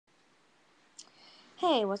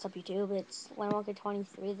Hey, what's up YouTube? It's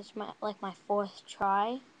Landwalker23. This is my fourth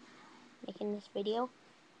try making this video.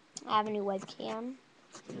 I have a new webcam.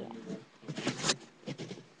 Yeah.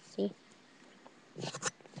 See?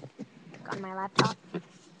 Got my laptop.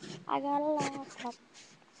 I got a laptop.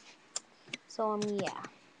 So yeah.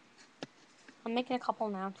 I'm making a couple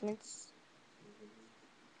announcements.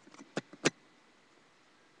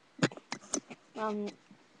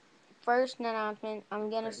 First announcement, I'm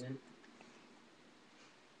gonna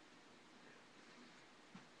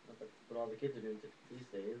But all the kids are doing these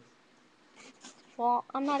days. Well,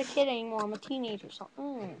 I'm not a kid anymore. I'm a teenager, so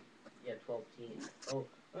Yeah, 12 teen. Oh,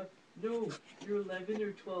 no, you're 11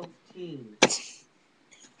 or 12 teen.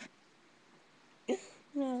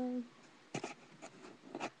 No.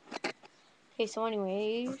 Okay, so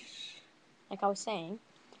anyways, like I was saying,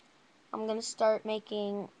 I'm gonna start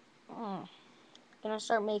making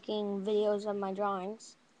videos of my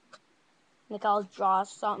drawings. Like I'll draw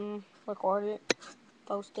something, record it,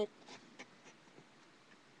 post it.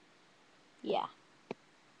 Yeah.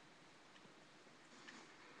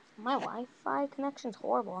 My Wi-Fi connection's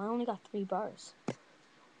horrible. I only got 3 bars.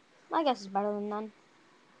 I guess it's better than none.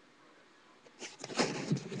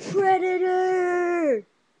 Predator!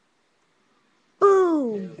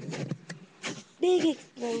 Boom! Big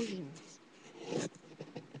explosions.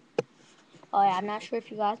 Oh yeah, I'm not sure if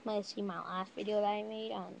you guys might have seen my last video that I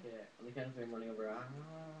made on. Yeah, on the count of 3 I'm running over.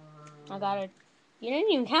 I got a. You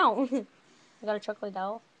didn't even count. I got a chocolate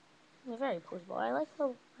doll. It's very posable. I like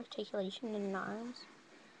the articulation in the arms.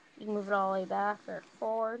 You can move it all the way back or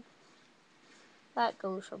forward. That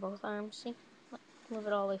goes for both arms. See, move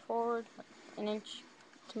it all the way forward, like an inch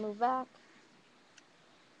to move back.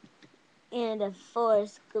 And a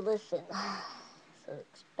force glisten. So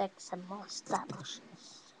expect some more stop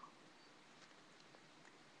motions.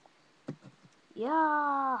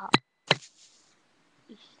 Yeah.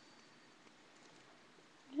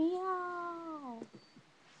 Yeah.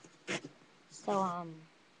 So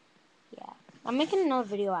yeah. I'm making another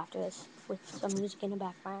video after this with some music in the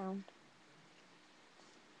background.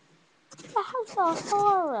 The House of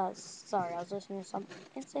Horrors. Sorry, I was listening to some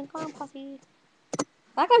Insane Clown Posse.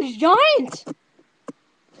 That guy's giant.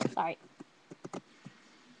 Sorry.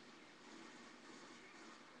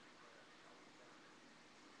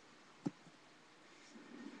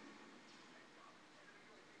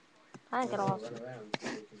 I didn't get all. Run around so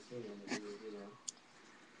you can see me on the video.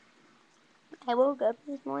 I woke up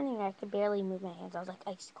this morning. I could barely move my hands. I was like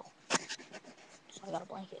icicle. So I got a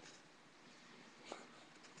blanket.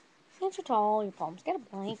 Answer to all your problems. Get a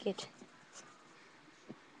blanket.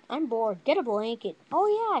 I'm bored. Get a blanket. Oh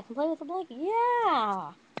yeah, I can play with a blanket.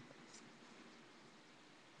 Yeah.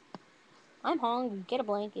 I'm hungry. Get a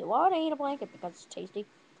blanket. Why would I eat a blanket? Because it's tasty.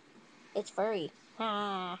 It's furry.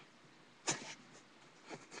 Ah.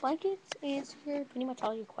 Blankets answer pretty much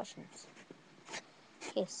all your questions.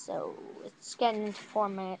 Okay, so it's getting into 4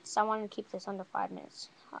 minutes. I want to keep this under 5 minutes.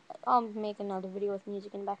 I'll make another video with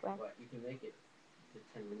music in the background. What? You can make it to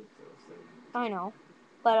 10 minutes though, so. I know,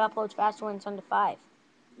 but it uploads faster when it's under 5.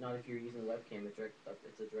 Not if you're using the webcam. It's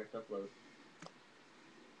a direct upload.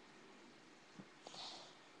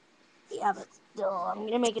 Yeah, but still, I'm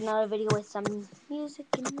gonna make another video with some music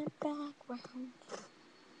in the background.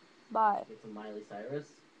 Bye. Get some Miley Cyrus.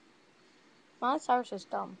 Miley Cyrus is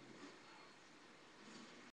dumb.